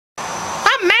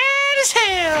as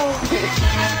hell.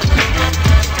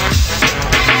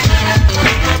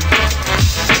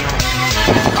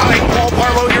 I'm Paul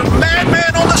Barlow, your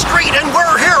madman on the street, and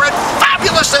we're here at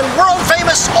fabulous and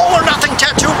world-famous All or Nothing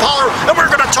Tattoo Parlor, and we're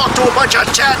going to talk to a bunch of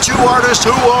tattoo artists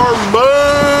who are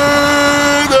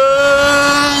mad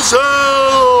as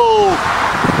hell.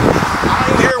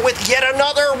 I'm here with yet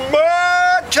another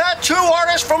mad tattoo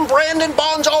artist from Brandon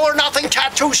Bond's All or Nothing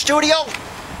Tattoo Studio.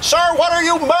 Sir, what are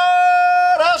you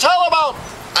mad as hell about?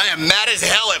 I am mad as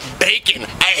hell at bacon.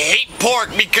 I hate pork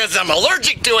because I'm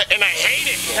allergic to it and I hate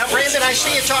it. Now, Brandon, I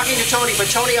see you talking to Tony, but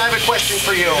Tony, I have a question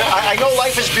for you. I know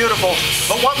life is beautiful,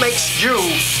 but what makes you,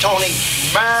 Tony,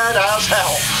 mad as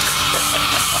hell?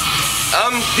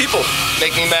 People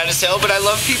make me mad as hell, but I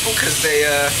love people because they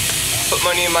put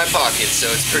money in my pocket, so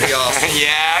it's pretty awesome.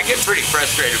 Yeah, I get pretty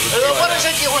frustrated with people. What is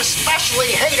it you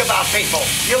especially hate about people?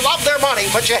 You love their money,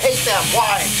 but you hate them.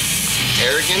 Why?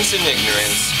 Arrogance and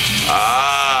ignorance.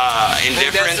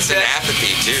 Indifference and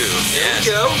apathy too. There we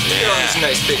go. Yeah. Those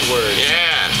nice big words.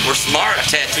 Yeah, we're smart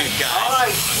tattooed guys. All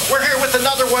right, we're here with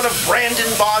another one of Brandon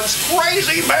Bond's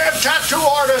crazy mad tattoo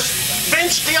artists,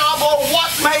 Vince Diablo.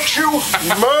 What makes you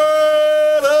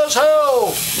mad as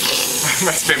hell?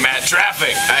 Must be mad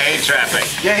traffic. I hate traffic.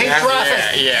 You hate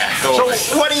traffic? Yeah. So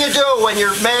what do you do when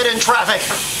you're mad in traffic?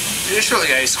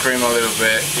 Usually I scream a little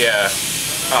bit. Yeah.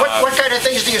 What kind of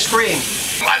things do you scream?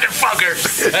 Motherfucker!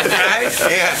 Right?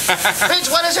 Yeah. Vince,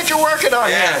 what is it you're working on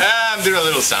here? I'm doing a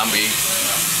little zombie.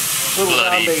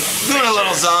 Bloody. Doing a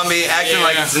little zombie, acting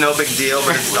like it's no big deal,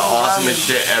 but it's the awesomest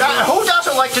shit ever. Now, who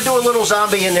doesn't like to do a little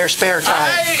zombie in their spare time?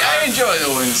 I enjoy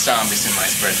doing zombies in my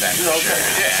spare time. For sure.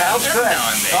 Yeah. Sounds good.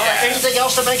 All right. Anything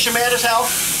else that makes you mad as hell?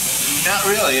 Not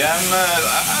really. I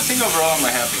think overall I'm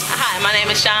happy. Hi, my name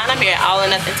is Sean. I'm here at All or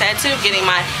Nothing Tattoo getting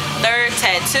my 3rd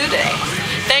tattoo today.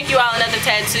 Thank you, All or Nothing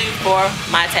Tattoo, for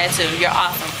my tattoo. You're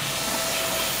awesome.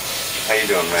 How you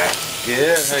doing, Matt?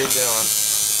 Good. How you doing?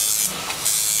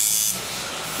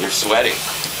 You're sweating.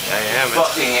 I am.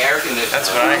 Fucking air conditioner. That's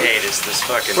what I hate is this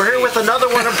fucking. We're here with another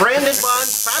one of Brandon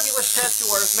Bond's fabulous tattoo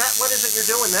artists. Matt, what is it you're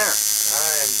doing there? I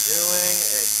am doing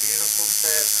a beautiful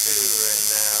tattoo right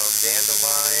now.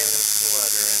 Dandelion and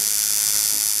fluttering.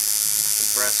 And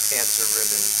breast cancer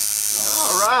ribbons.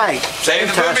 All right. Save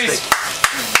the Fantastic. boobies.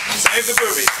 Save the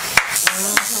boobies.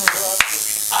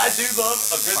 I do love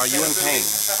a good. Are you in pain?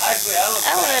 Actually, I love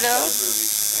A little.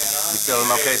 You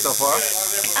feeling okay so far?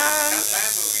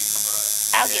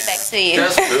 I'll get back to you.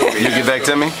 Just boobies. You get back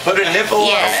to me? Put a nipple on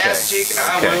Yes. an ass cheek and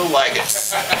I will like it.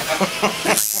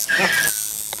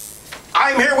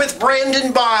 I'm here with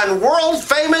Brandon Bond, world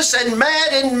famous and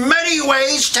mad in many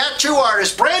ways tattoo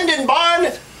artist. Brandon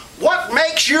Bond, what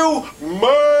makes you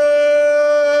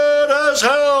mad as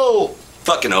hell?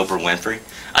 Fucking Oprah Winfrey.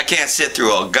 I can't sit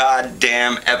through a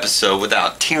goddamn episode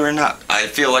without tearing up. I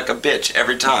feel like a bitch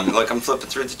every time. Like I'm flipping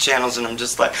through the channels and I'm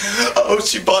just like, oh,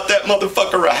 she bought that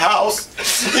motherfucker a house.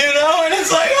 You know, and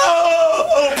it's like,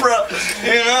 oh, Oprah.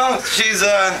 You know, she's,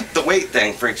 the weight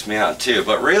thing freaks me out too.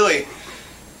 But really,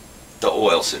 the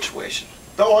oil situation.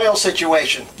 The oil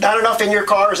situation. Not enough in your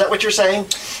car, is that what you're saying?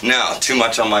 No, too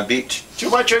much on my beach. Too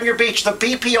much on your beach. The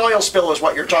BP oil spill is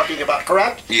what you're talking about,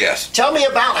 correct? Yes. Tell me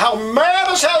about how mad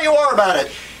as hell you are about it.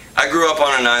 I grew up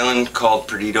on an island called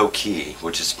Perdido Key,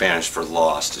 which is Spanish for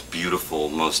lost. It's a beautiful,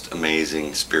 most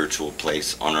amazing spiritual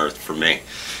place on earth for me.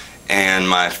 And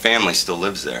my family still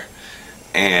lives there.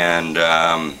 And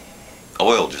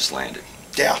oil just landed.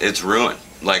 Yeah. It's ruined.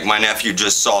 Like my nephew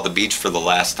just saw the beach for the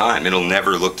last time. It'll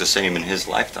never look the same in his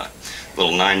lifetime.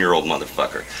 Little 9-year-old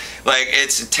motherfucker. Like,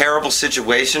 it's a terrible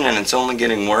situation and it's only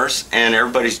getting worse and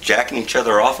everybody's jacking each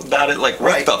other off about it. Like,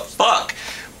 what the fuck?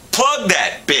 Plug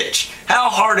that bitch. How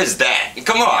hard is that?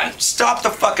 Come on, stop the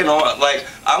fucking oil. Like,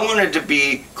 I wanted to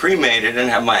be cremated and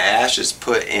have my ashes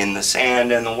put in the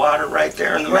sand and the water right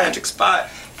there in the magic spot.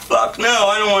 Fuck no,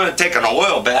 I don't want to take an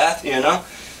oil bath, you know?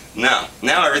 No,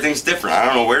 now everything's different. I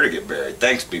don't know where to get buried.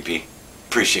 Thanks, BP.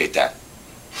 Appreciate that.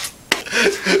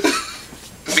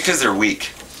 Because they're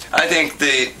weak. I think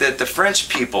that the French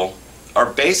people are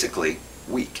basically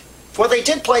weak. Well, they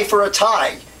did play for a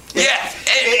tie. Yeah,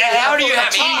 how do you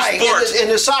have any sports? In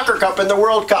the soccer cup, in the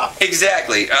World Cup.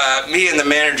 Exactly. Me and the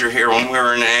manager here, when we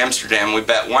were in Amsterdam, we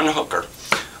bet one hooker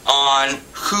on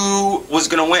who was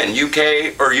going to win,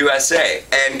 UK or USA.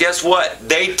 And guess what?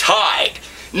 They tied.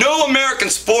 No American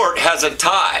sport has a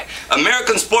tie.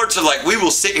 American sports are like, we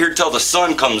will sit here till the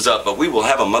sun comes up, but we will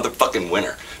have a motherfucking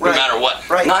winner, no matter what.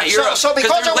 Right. Not Europe. So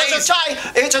because it was a tie,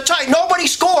 it's a tie. Nobody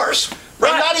scores.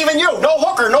 Right. Not even you. No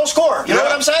hooker, no score. You know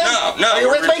what I'm saying? No. Are you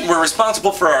with me? We're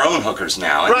responsible for our own hookers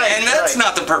now. And, and that's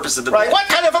not the purpose of the bet. What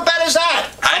kind of a bet is that?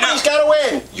 I know. Somebody's got to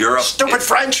win. Europe. Stupid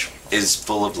French. is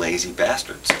full of lazy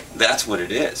bastards. That's what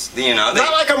it is. You know,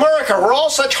 Not like America. We're all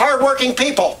such hardworking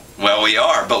people. well, we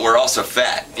are, but we're also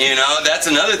fat. You know, that's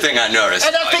another thing I noticed.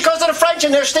 And that's because of the French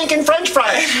and their stinking French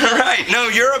fries. Right. No,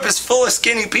 Europe is full of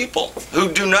skinny people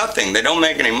who do nothing. They don't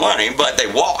make any money, but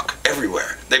they walk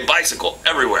everywhere. They bicycle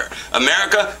everywhere.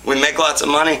 America, we make lots of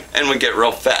money and we get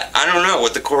real fat. I don't know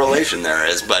what the correlation there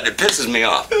is, but it pisses me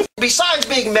off. Besides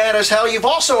being mad as hell, you've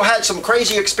also had some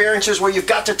crazy experiences where you've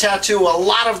got to tattoo a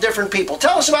lot of different people.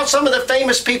 Tell us about some of the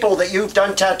famous people that you've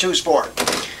done tattoos for.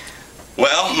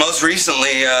 Well, most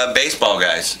recently, baseball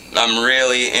guys. I'm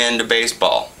really into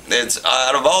baseball. It's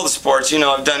out of all the sports, you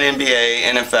know, I've done NBA,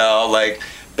 NFL, like,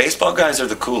 baseball guys are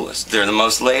the coolest. They're the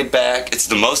most laid back. It's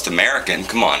the most American.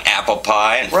 Come on, apple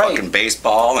pie and fucking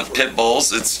baseball and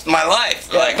pitbulls. It's my life.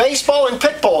 Yeah, like, baseball and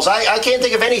pitbulls. I can't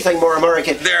think of anything more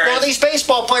American. Now, is. these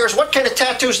baseball players, what kind of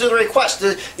tattoos do they request?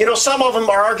 You know, some of them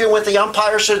are arguing with the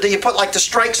umpire, so do you put like the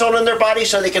strikes on their body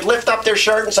so they could lift up their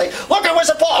shirt and say, look, it was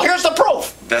a ball. Here's the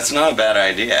proof. That's not a bad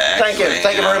idea, actually.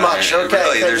 Thank you very much. Okay,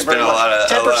 really, there's been a lot of...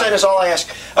 10% is all I ask.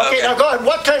 Okay, now go ahead.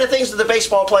 What kind of things do the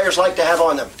baseball players like to have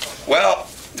on them? Well,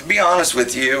 to be honest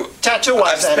with you,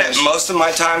 Tattoo-wise, I've spent most of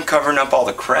my time covering up all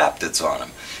the crap that's on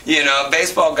them. You know,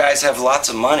 baseball guys have lots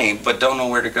of money, but don't know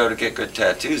where to go to get good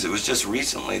tattoos. It was just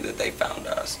recently that they found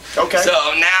us. Okay. So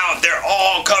now they're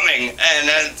all coming,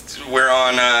 and we're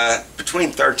on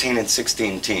between 13 and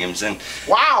 16 teams. And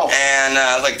wow.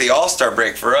 And like the All-Star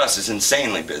break for us is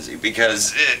insanely busy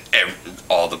because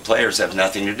all the players have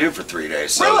nothing to do for 3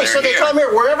 days. So really? So they come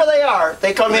here wherever they are.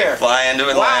 They come here. Fly into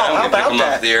Atlanta. Wow, how we pick about them that?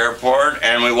 up at the airport,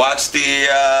 and we watch the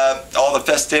all the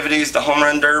festivities, the home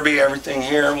run derby, everything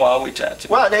here while we tattoo.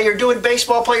 Wow. Now you're doing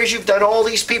baseball players. You've done all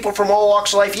these people from all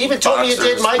walks of life. You even told me you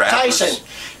did Mike Tyson.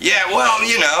 Yeah, well,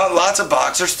 you know, lots of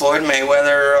boxers. Floyd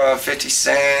Mayweather, 50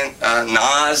 Cent,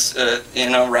 Nas. You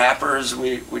know, rappers.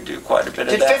 We do quite a bit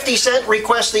of that. Did 50 Cent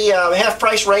request the half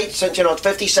price rate since you know it's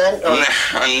 50 Cent? No,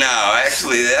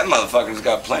 actually, that motherfucker's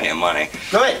got plenty of money.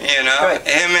 Good. You know, Good.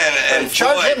 him and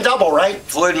charge Floyd, him double, right?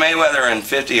 Floyd Mayweather and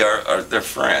 50 are their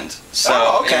friends.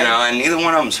 So okay. you know, and neither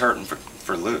one of them's hurting for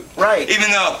loot. Right. Even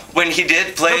though when he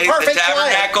did play the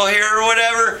Tabernacle here or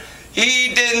whatever,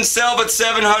 he didn't sell but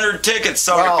 700 tickets.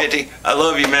 Sorry, 50. I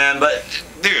love you, man, but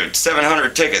dude,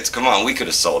 700 tickets. Come on, we could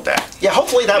have sold that. Yeah,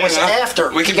 hopefully that was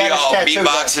after we could be all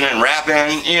beatboxing and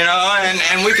rapping, you know,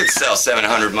 and we could sell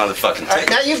 700 motherfucking tickets.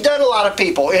 Now you've done a lot of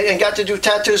people and got to do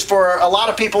tattoos for a lot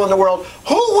of people in the world.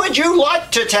 Who would you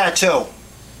like to tattoo?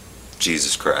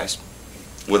 Jesus Christ.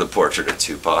 With a portrait of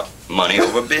Tupac. Money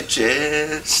over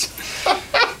bitches.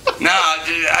 No,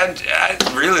 I'd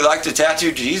really like to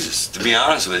tattoo Jesus, to be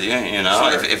honest with you. You know,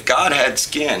 Sure. if God had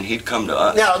skin, he'd come to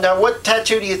us. Now, what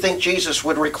tattoo do you think Jesus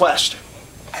would request?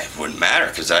 It wouldn't matter,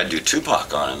 because I'd do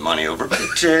Tupac on it. Money over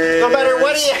bitches. No matter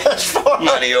what he asks for.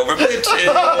 Money over bitches.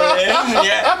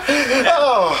 Yeah.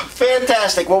 Oh,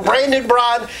 fantastic. Well, Brandon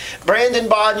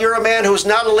Bond, you're a man who's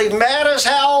not only mad as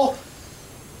hell,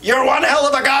 you're one hell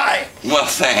of a guy. Well,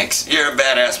 thanks. You're a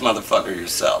badass motherfucker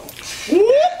yourself.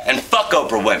 And fuck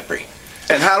Oprah Winfrey.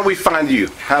 And how do we find you?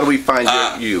 How do we find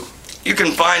you? You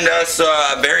can find us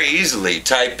very easily.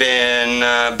 Type in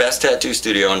Best Tattoo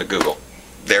Studio into Google.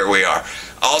 There we are.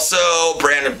 Also,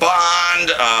 Brandon Bond,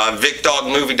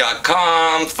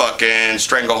 VicDogMovie.com, fucking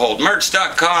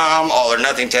StrangleholdMerch.com,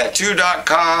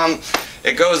 AllOrNothingTattoo.com.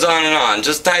 It goes on and on.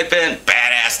 Just type in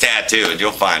badass tattoo and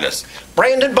you'll find us.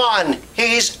 Brandon Bond,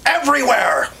 he's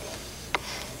everywhere.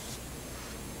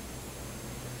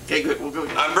 Okay, good. We'll go.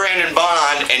 I'm Brandon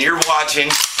Bond, and you're watching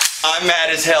I'm Mad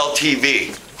as Hell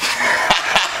TV.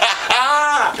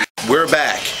 We're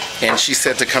back, and she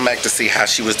said to come back to see how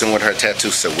she was doing with her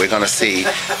tattoo. So we're gonna see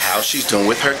how she's doing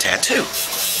with her tattoo.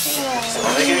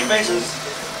 Don't make any faces.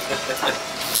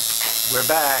 We're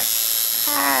back.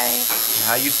 Hi.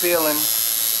 How you feeling?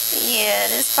 Yeah,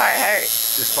 this part hurt.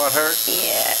 This part hurt?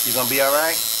 Yeah. You gonna be all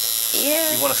right?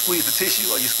 Yeah. You want to squeeze the tissue,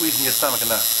 or you squeezing your stomach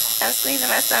enough? I'm squeezing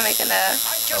my stomach enough.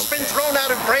 I've just been thrown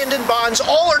out of Brandon Bond's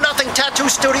All or Nothing Tattoo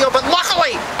Studio, but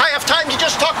luckily I have time to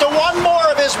just talk to one more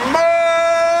of his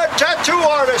mad tattoo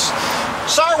artists.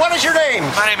 Sir, what is your name?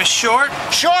 My name is Short.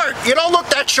 Short. You don't look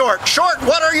that short. Short,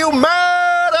 what are you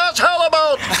mad as hell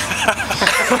about?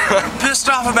 Pissed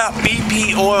off about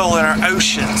BP oil in our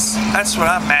oceans. That's what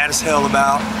I'm mad as hell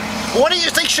about. What do you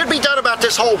think should be done about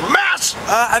this whole mess?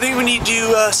 I think we need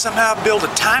to somehow build a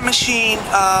time machine,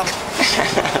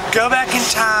 go back in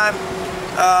time,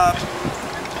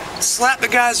 slap the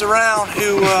guys around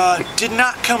who did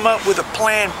not come up with a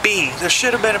plan B. There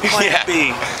should have been a plan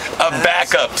B. A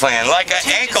backup plan, like an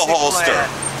ankle holster.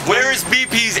 Where is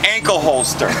BP's ankle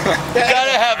holster? You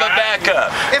gotta have a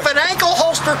backup. If an ankle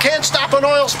holster can't stop an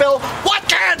oil spill, what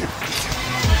can?